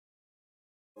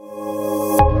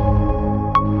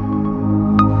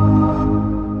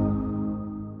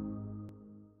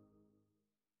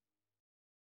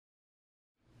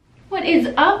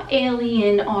up,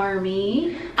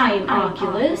 alienARMy? I'm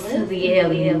Oculus, the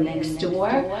alien next door,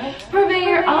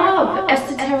 purveyor of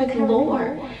esoteric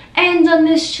lore. And on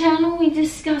this channel, we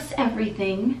discuss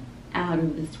everything out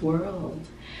of this world.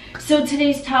 So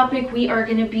today's topic, we are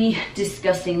going to be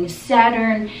discussing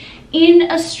Saturn in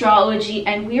astrology,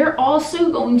 and we are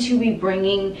also going to be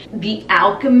bringing the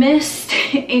alchemist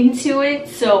into it.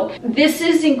 So this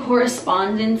is in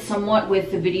correspondence somewhat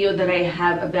with the video that I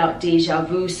have about deja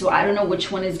vu, so I don't know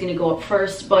which one is going to go up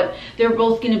first, but they're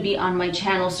both going to be on my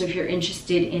channel, so if you're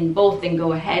interested in both, then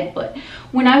go ahead. But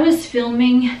when I was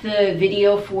filming the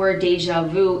video for deja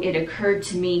vu, it occurred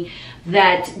to me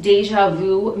that deja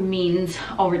vu means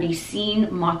already seen.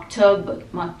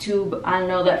 Maktub, I don't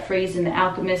know that phrase in The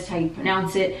Alchemist, how you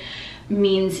pronounce it,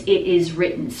 means it is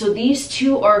written. So these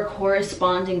two are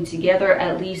corresponding together,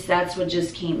 at least that's what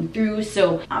just came through.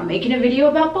 So I'm making a video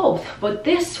about both, but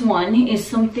this one is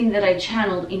something that I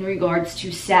channeled in regards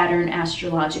to Saturn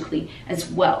astrologically as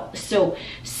well. So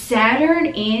Saturn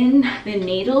in the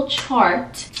natal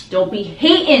chart, don't be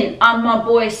hating on my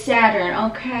boy Saturn,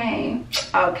 okay?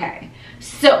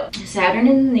 So Saturn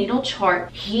in the natal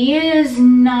chart, he is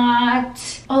not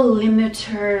a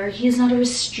limiter, he's not a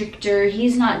restrictor,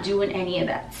 he's not doing any of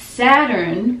that.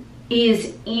 Saturn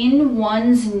is in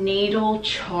one's natal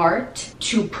chart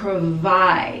to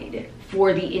provide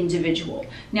for the individual.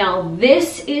 Now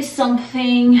this is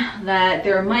something that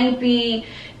there might be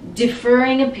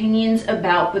differing opinions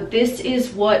about, but this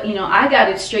is what, you know, I got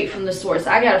it straight from the source.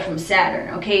 I got it from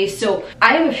Saturn, okay? So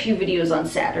I have a few videos on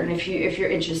Saturn if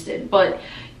you're interested, but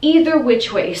either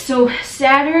which way. So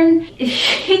Saturn,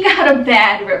 he got a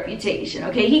bad reputation,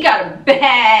 okay? He got a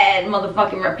bad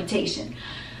motherfucking reputation.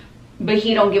 But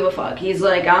he don't give a fuck. He's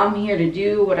like, I'm here to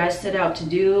do what I set out to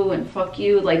do, and fuck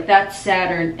you. Like, that's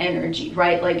Saturn energy,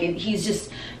 right? Like, he's just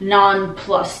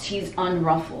nonplussed. He's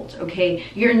unruffled, okay?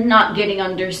 You're not getting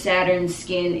under Saturn's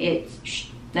skin.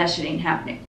 That shit ain't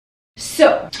happening.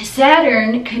 So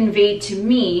Saturn conveyed to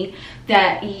me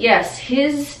that, yes,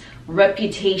 his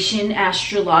reputation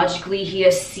astrologically, he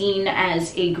is seen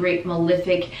as a great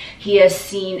malefic, he is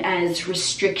seen as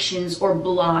restrictions or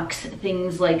blocks,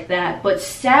 things like that. But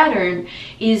Saturn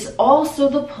is also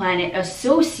the planet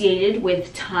associated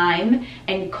with time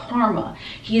and karma.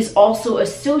 He is also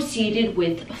associated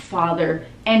with father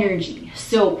energy.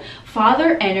 So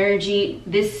father energy,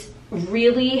 this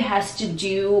really has to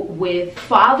do with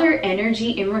father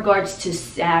energy in regards to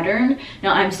Saturn.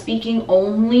 Now I'm speaking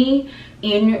only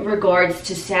in regards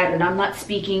to Saturn. I'm not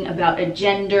speaking about a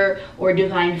gender or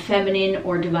divine feminine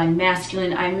or divine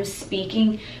masculine. I'm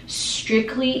speaking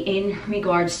strictly in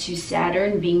regards to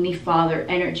Saturn being the father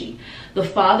energy. The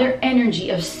father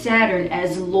energy of Saturn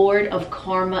as Lord of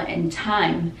karma and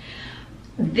time.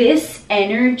 This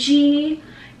energy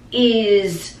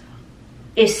is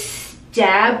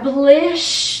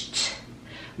established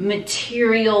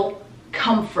material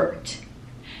comfort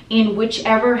in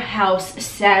whichever house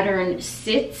Saturn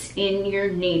sits in your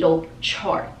natal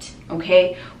chart,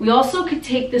 okay? We also could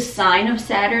take the sign of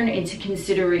Saturn into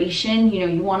consideration. You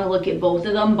know, you want to look at both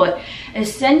of them, but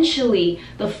essentially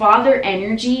the father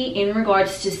energy in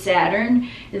regards to Saturn,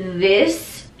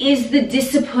 this is the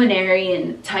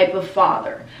disciplinarian type of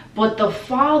father, but the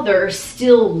father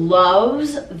still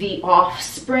loves the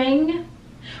offspring,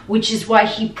 which is why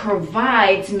he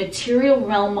provides material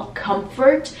realm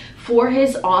comfort for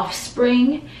his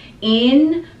offspring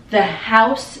in the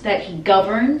house that he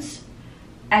governs,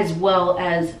 as well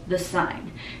as the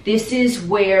sign. This is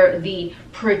where the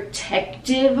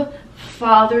protective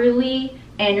fatherly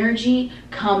energy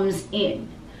comes in.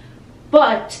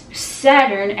 But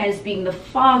Saturn, as being the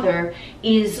father,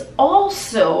 is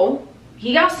also,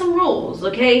 he got some rules,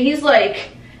 okay? He's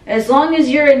like, as long as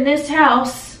you're in this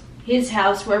house, his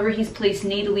house, wherever he's placed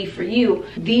natally for you,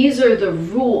 these are the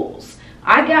rules.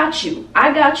 I got you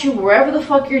wherever the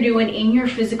fuck you're doing in your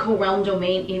physical realm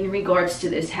domain in regards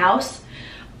to this house,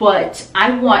 but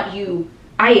I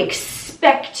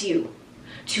expect you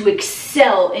to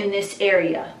excel in this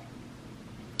area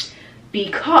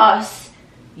because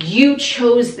you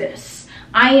chose this.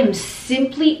 I am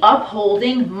simply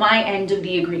upholding my end of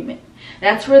the agreement.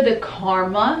 That's where the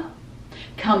karma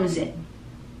comes in.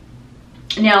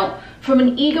 Now, from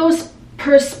an ego's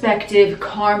perspective,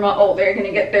 karma, oh, they're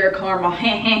gonna get their karma,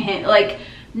 like,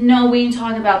 no, we ain't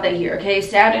talking about that here, okay?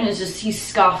 Saturn is just, he's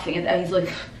scoffing at that. He's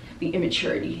like, the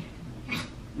immaturity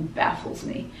baffles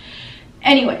me.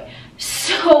 Anyway,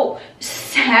 so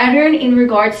Saturn in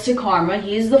regards to karma,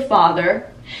 he is the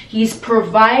father. He's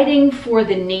providing for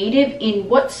the native in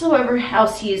whatsoever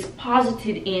house he is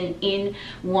posited in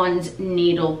one's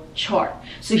natal chart.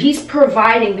 So he's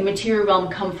providing the material realm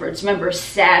comforts. Remember,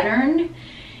 Saturn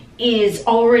is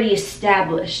already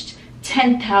established,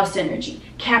 10th house energy,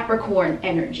 Capricorn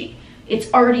energy.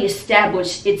 It's already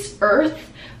established. It's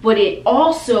Earth, but it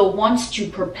also wants to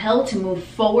propel to move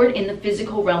forward in the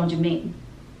physical realm domain.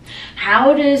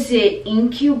 How does it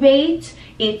incubate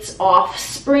its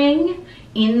offspring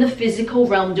in the physical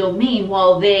realm domain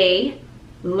while they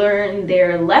learn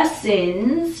their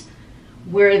lessons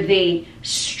where they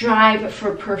strive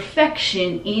for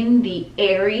perfection in the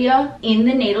area in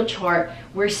the natal chart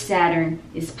where Saturn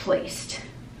is placed?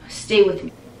 Stay with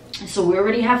me. So we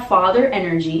already have father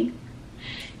energy.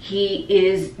 He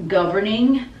is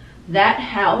governing that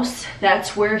house.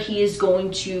 That's where he is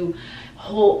going to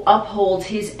uphold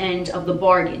his end of the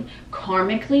bargain.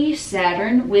 Karmically,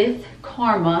 Saturn with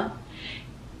karma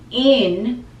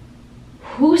in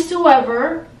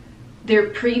whosoever their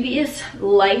previous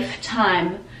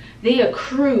lifetime they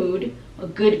accrued a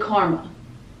good karma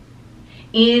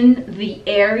in the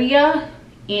area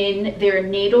in their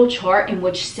natal chart in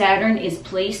which Saturn is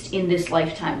placed in this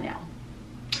lifetime now.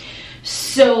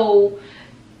 So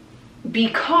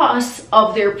because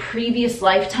of their previous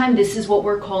lifetime, this is what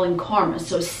we're calling karma.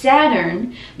 So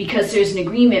Saturn, because there's an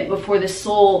agreement before the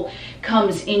soul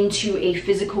comes into a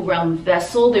physical realm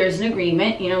vessel, there's an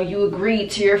agreement. You know, you agree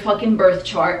to your fucking birth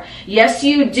chart. Yes,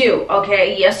 you do.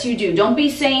 Okay, yes, you do. Don't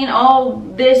be saying, oh,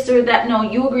 this or that. No,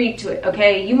 you agreed to it.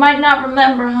 Okay, you might not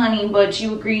remember, honey, but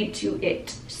you agreed to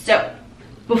it. So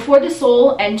before the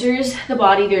soul enters the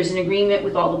body, there's an agreement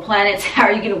with all the planets. How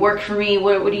are you going to work for me?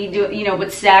 What do you do? You know,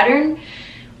 but Saturn,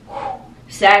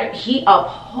 he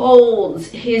upholds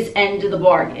his end of the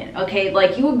bargain. Okay,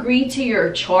 like you agree to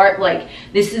your chart, like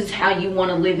this is how you want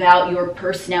to live out your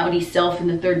personality self in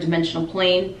the third dimensional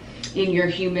plane in your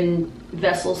human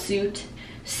vessel suit.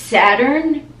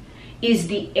 Saturn is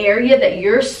the area that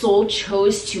your soul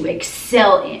chose to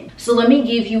excel in. So let me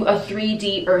give you a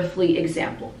 3D earthly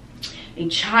example. A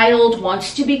child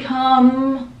wants to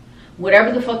become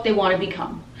whatever the fuck they want to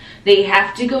become. They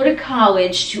have to go to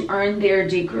college to earn their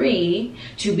degree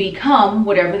to become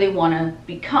whatever they want to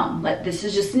become. This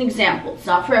is just an example. It's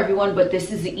not for everyone, but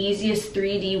this is the easiest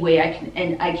 3D way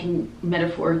I can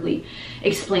metaphorically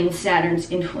explain Saturn's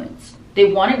influence.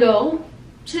 They want to go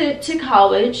to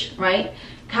college, right?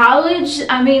 College,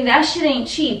 I mean, that shit ain't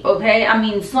cheap, okay? I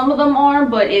mean, some of them are,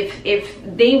 but if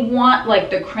they want like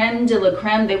the creme de la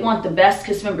creme, they want the best,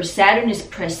 because remember, Saturn is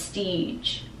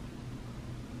prestige.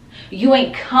 You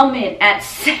ain't coming at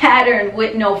Saturn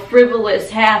with no frivolous,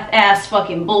 half-ass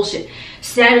fucking bullshit.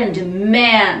 Saturn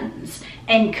demands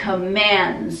and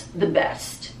commands the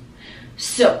best.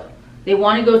 So, they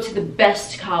want to go to the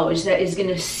best college that is going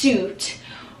to suit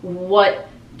what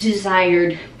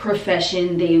desired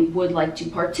profession they would like to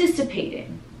participate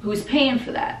in. Who's paying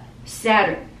for that?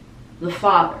 Saturn, the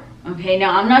father. Okay,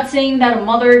 now I'm not saying that a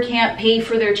mother can't pay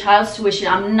for their child's tuition.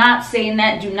 I'm not saying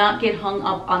that. Do not get hung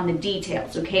up on the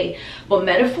details, okay? But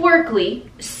metaphorically,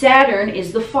 Saturn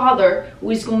is the father who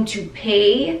is going to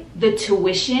pay the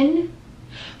tuition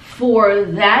for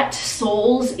that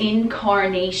soul's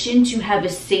incarnation to have a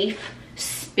safe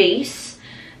space,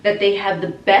 that they have the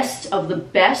best of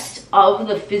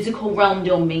the physical realm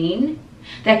domain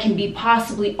that can be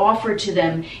possibly offered to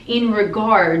them in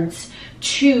regards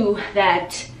to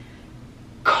that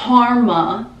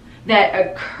karma that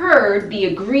occurred, the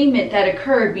agreement that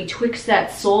occurred betwixt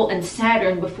that soul and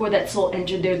Saturn before that soul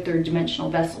entered their third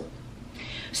dimensional vessel.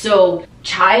 So,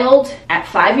 child at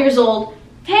 5 years old,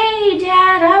 hey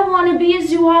dad, I want to be a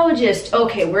zoologist.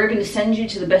 Okay, we're going to send you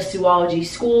to the best zoology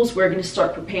schools. We're going to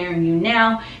start preparing you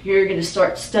now. You're going to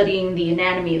start studying the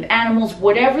anatomy of animals,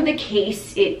 whatever the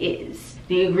case it is.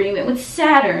 The agreement with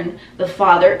Saturn, the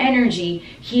father energy,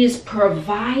 he is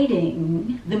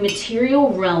providing the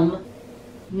material realm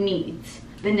needs,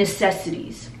 the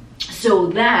necessities, so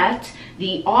that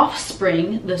the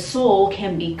offspring, the soul,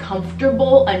 can be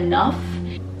comfortable enough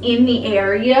in the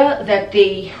area that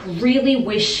they really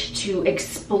wish to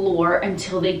explore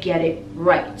until they get it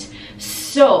right.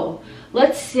 So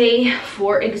let's say,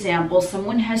 for example,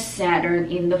 someone has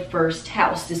Saturn in the first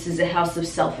house. This is a house of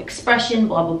self-expression,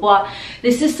 blah, blah, blah.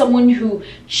 This is someone who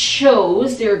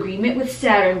chose their agreement with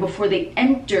Saturn before they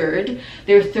entered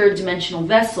their third dimensional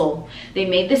vessel. They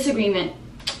made this agreement.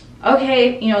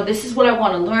 Okay, you know, this is what I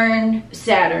want to learn.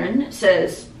 Saturn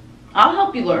says, I'll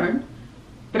help you learn,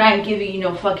 but I ain't giving you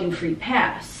no fucking free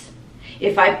pass.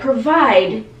 If I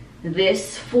provide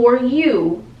this for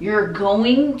you, you're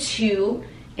going to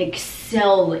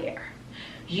excel there.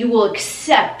 you will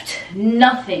accept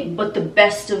nothing but the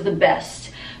best of the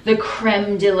best, the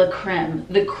creme de la creme,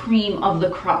 the cream of the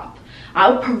crop.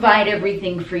 I'll provide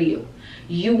everything for you.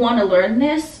 You want to learn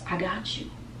this? I got you.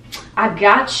 I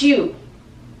got you.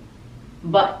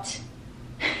 But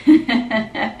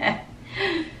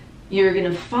you're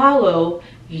going to follow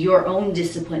your own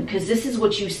discipline, because this is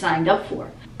what you signed up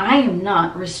for. I am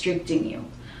not restricting you.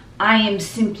 I am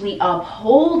simply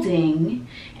upholding,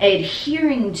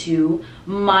 adhering to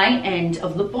my end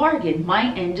of the bargain,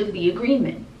 my end of the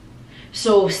agreement.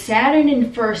 So Saturn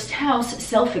in first house,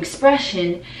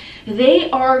 self-expression, they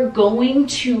are going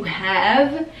to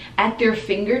have at their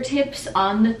fingertips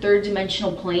on the third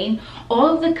dimensional plane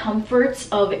all of the comforts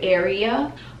of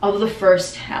area of the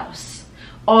first house.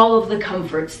 All of the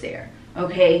comforts there,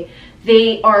 okay?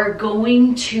 They are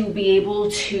going to be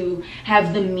able to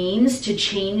have the means to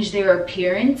change their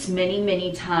appearance many,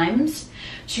 many times,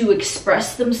 to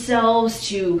express themselves,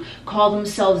 to call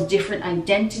themselves different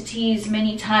identities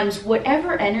many times,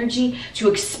 whatever energy, to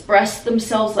express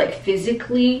themselves like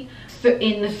physically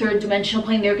in the third dimensional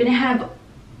plane. They're going to have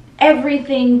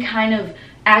everything kind of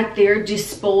at their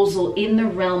disposal in the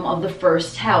realm of the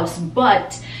first house,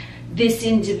 but this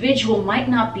individual might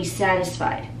not be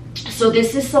satisfied. So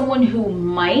this is someone who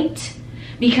might,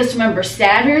 because remember,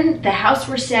 Saturn, the house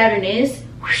where Saturn is,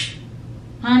 whoosh,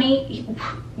 honey,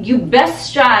 you best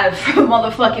strive for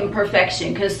motherfucking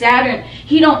perfection, because Saturn,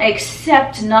 he don't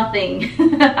accept nothing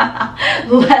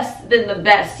less than the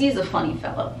best. He's a funny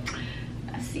fellow.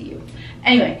 I see you.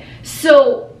 Anyway,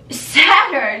 so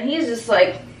Saturn, he's just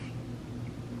like,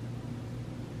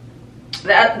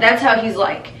 that's how he's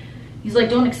like. He's like,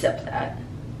 don't accept that.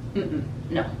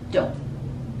 No, don't.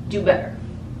 Do better.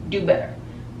 Do better.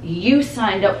 You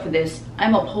signed up for this.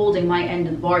 I'm upholding my end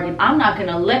of the bargain. I'm not going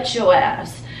to let your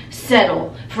ass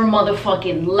settle for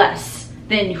motherfucking less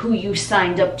than who you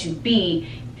signed up to be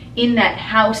in that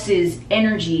house's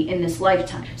energy in this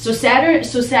lifetime. So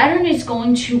Saturn is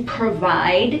going to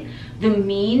provide the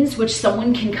means which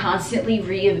someone can constantly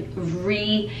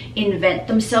reinvent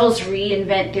themselves,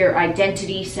 reinvent their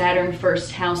identity, Saturn,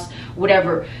 first house,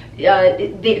 whatever.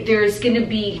 There's going to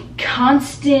be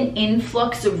constant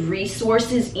influx of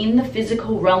resources in the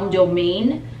physical realm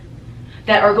domain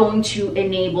that are going to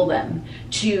enable them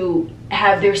to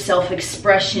have their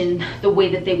self-expression the way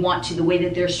that they want to, the way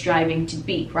that they're striving to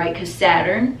be, right? Because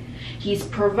Saturn, he's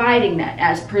providing that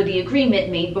as per the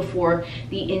agreement made before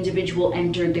the individual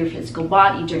entered their physical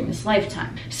body during this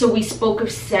lifetime. So we spoke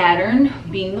of Saturn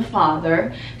being the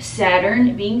father,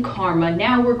 Saturn being karma.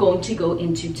 Now we're going to go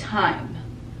into time.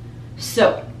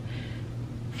 So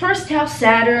first house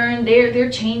Saturn, they're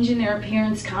changing their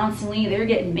appearance constantly. They're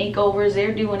getting makeovers.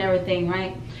 They're doing everything,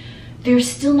 right? They're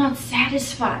still not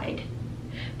satisfied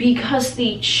because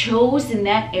they chose in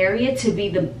that area to be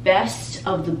the best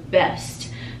of the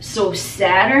best. So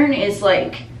Saturn is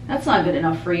like, that's not good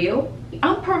enough for you.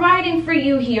 I'm providing for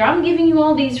you here. I'm giving you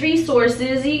all these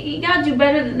resources. You gotta do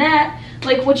better than that.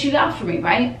 Like what you got for me,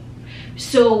 right?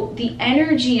 So the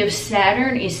energy of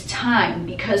Saturn is time,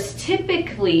 because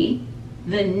typically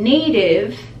the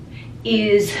native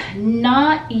is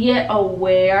not yet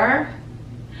aware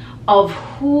of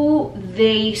who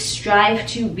they strive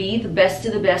to be, the best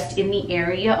of the best in the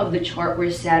area of the chart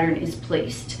where Saturn is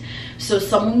placed. So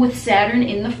someone with Saturn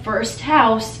in the first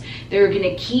house, they're going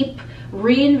to keep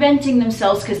reinventing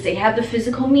themselves because they have the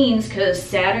physical means, because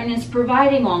Saturn is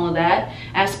providing all of that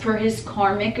as per his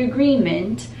karmic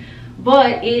agreement.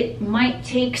 But it might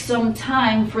take some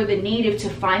time for the native to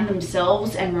find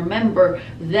themselves and remember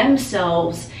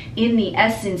themselves in the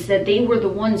essence that they were the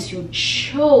ones who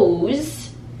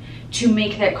chose to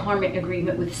make that karmic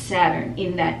agreement with Saturn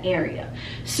in that area.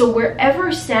 So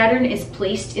wherever Saturn is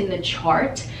placed in the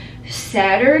chart,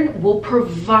 Saturn will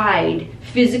provide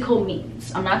physical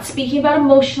means. I'm not speaking about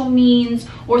emotional means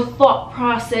or thought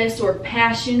process or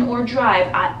passion or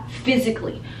drive.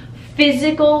 Physically.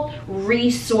 Physical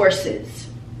resources,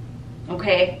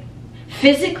 okay?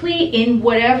 Physically, in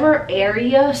whatever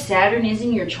area Saturn is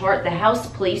in your chart, the house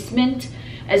placement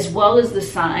as well as the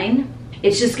sign,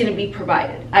 it's just going to be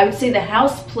provided. I would say the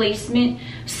house placement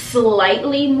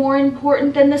slightly more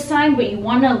important than the sign, but you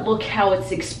want to look how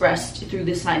it's expressed through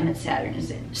the sign that Saturn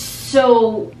is in.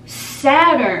 So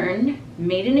Saturn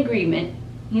made an agreement.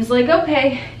 He's like,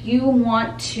 okay, you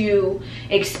want to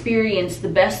experience the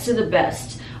best of the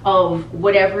best of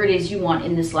whatever it is you want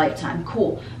in this lifetime.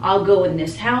 Cool. I'll go in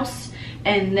this house,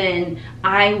 and then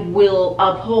I will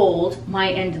uphold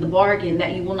my end of the bargain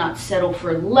that you will not settle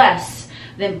for less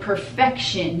than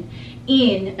perfection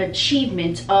in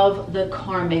achievement of the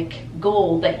karmic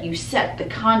goal that you set, the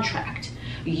contract,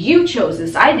 You chose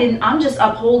this. I didn't. I'm just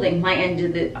upholding my end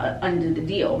of the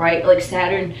deal, right? Like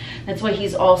Saturn, that's why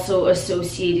he's also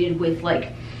associated with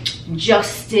like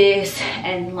justice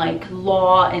and like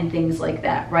law and things like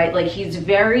that, right? Like he's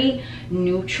very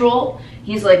neutral.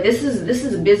 He's like, this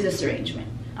is a business arrangement.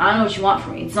 I don't know what you want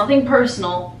from me. It's nothing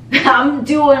personal. I'm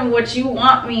doing what you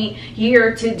want me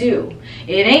here to do.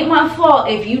 It ain't my fault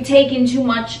if you taking too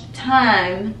much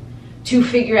time to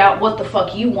figure out what the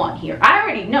fuck you want here. I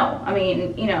already know. I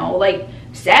mean, you know, like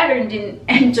Saturn didn't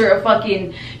enter a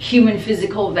fucking human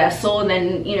physical vessel and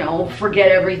then, you know,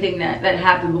 forget everything that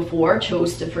happened before.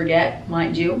 Chose to forget,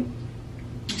 mind you.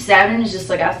 Saturn is just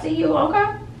like, I see you,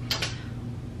 okay.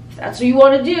 If that's what you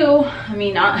want to do. I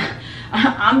mean,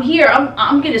 I'm here.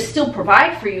 I'm gonna still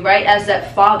provide for you, right? As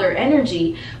that father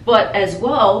energy, but as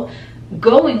well,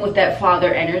 going with that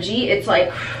father energy, it's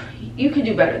like you could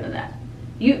do better than that.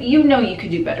 You know you could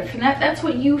do better than that. That's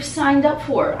what you signed up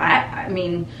for. I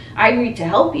mean, I agreed to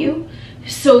help you.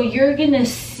 So you're gonna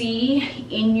see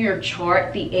in your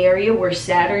chart the area where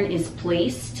Saturn is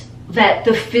placed, that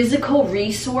the physical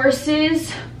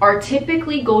resources are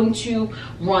typically going to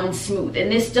run smooth.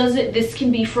 And this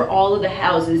can be for all of the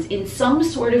houses. In some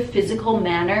sort of physical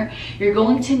manner, you're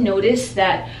going to notice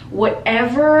that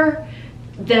whatever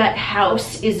that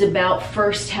house is about,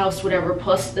 first house, whatever,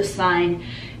 plus the sign,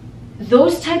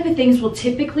 those type of things will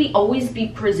typically always be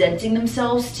presenting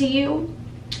themselves to you.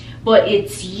 But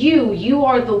it's you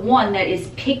are the one that is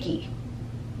picky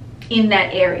in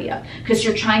that area because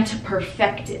you're trying to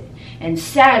perfect it. And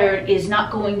Saturn is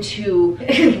not going to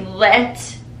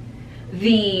let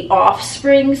the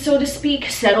offspring, so to speak,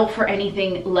 settle for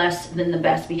anything less than the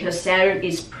best, because Saturn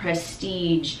is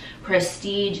prestige,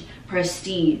 prestige,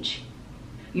 prestige.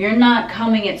 You're not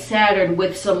coming at Saturn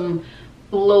with some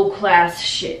low class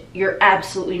shit. You're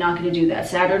absolutely not going to do that.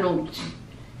 Saturn will,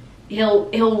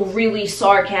 he'll really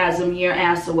sarcasm your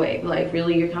ass away. Like,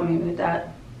 really, you're coming with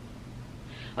that?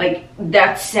 Like,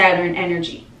 that's Saturn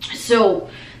energy. So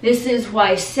this is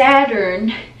why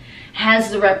Saturn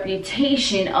has the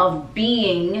reputation of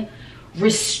being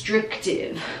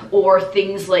restrictive or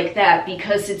things like that,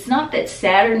 because it's not that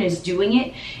Saturn is doing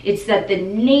it, it's that the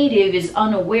native is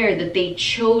unaware that they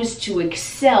chose to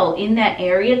excel in that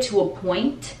area to a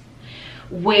point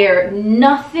where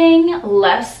nothing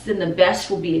less than the best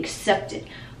will be accepted,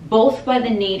 both by the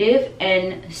native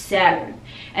and Saturn.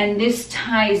 And this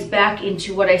ties back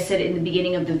into what I said in the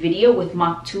beginning of the video with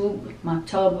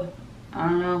maktub, I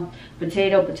don't know,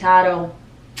 potato.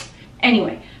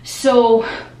 Anyway, so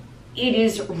it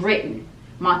is written.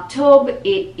 Maktub,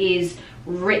 it is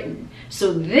written.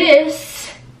 So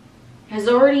this has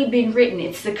already been written.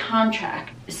 It's the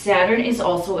contract. Saturn is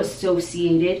also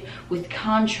associated with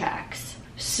contracts.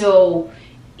 So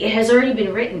it has already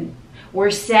been written. Where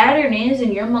Saturn is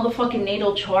in your motherfucking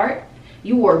natal chart,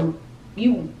 you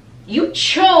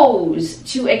chose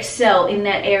to excel in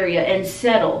that area and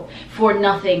settle for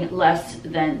nothing less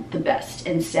than the best.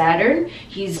 And Saturn,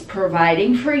 he's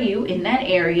providing for you in that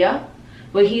area,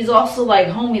 but he's also like,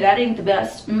 homie, that ain't the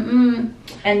best. And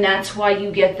that's why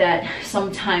you get that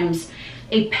sometimes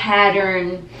a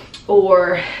pattern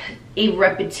or a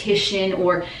repetition,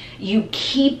 or you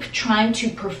keep trying to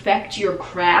perfect your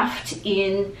craft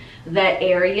in that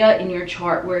area in your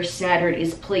chart where Saturn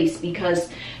is placed, because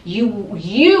you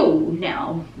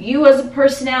as a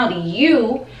personality,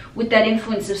 you with that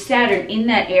influence of Saturn in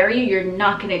that area, you're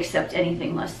not going to accept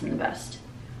anything less than the best,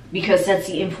 because that's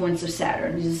the influence of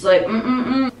Saturn. He's like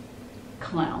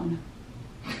clown.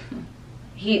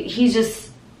 he's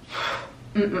just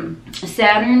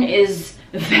Saturn is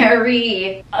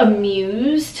very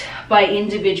amused by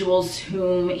individuals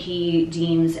whom he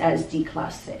deems as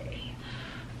déclassés.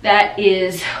 That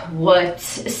is what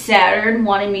Saturn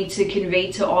wanted me to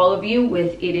convey to all of you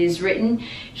with It Is Written.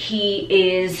 He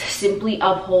is simply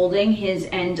upholding his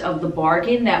end of the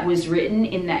bargain that was written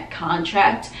in that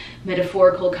contract,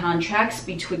 metaphorical contracts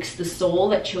betwixt the soul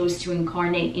that chose to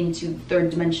incarnate into the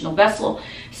third dimensional vessel.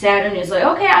 Saturn is like,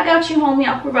 okay, I got you, homie,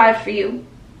 I'll provide for you.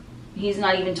 He's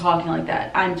not even talking like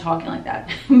that. I'm talking like that.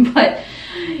 But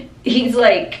he's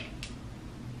like,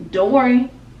 don't worry,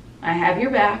 I have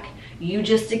your back. You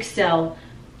just excel.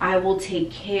 I will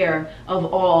take care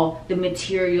of all the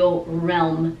material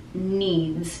realm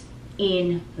needs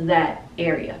in that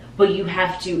area. But you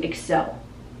have to excel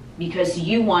because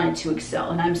you wanted to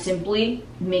excel, and I'm simply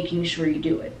making sure you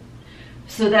do it.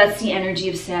 So that's the energy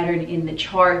of Saturn in the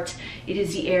chart. It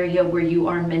is the area where you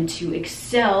are meant to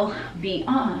excel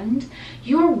beyond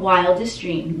your wildest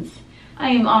dreams. I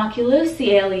am Oculus,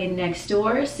 the alien next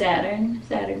door.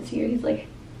 Saturn's here. He's like,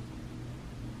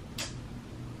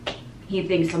 he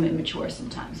thinks I'm immature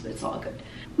sometimes, but it's all good.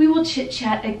 We will chit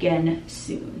chat again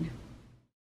soon.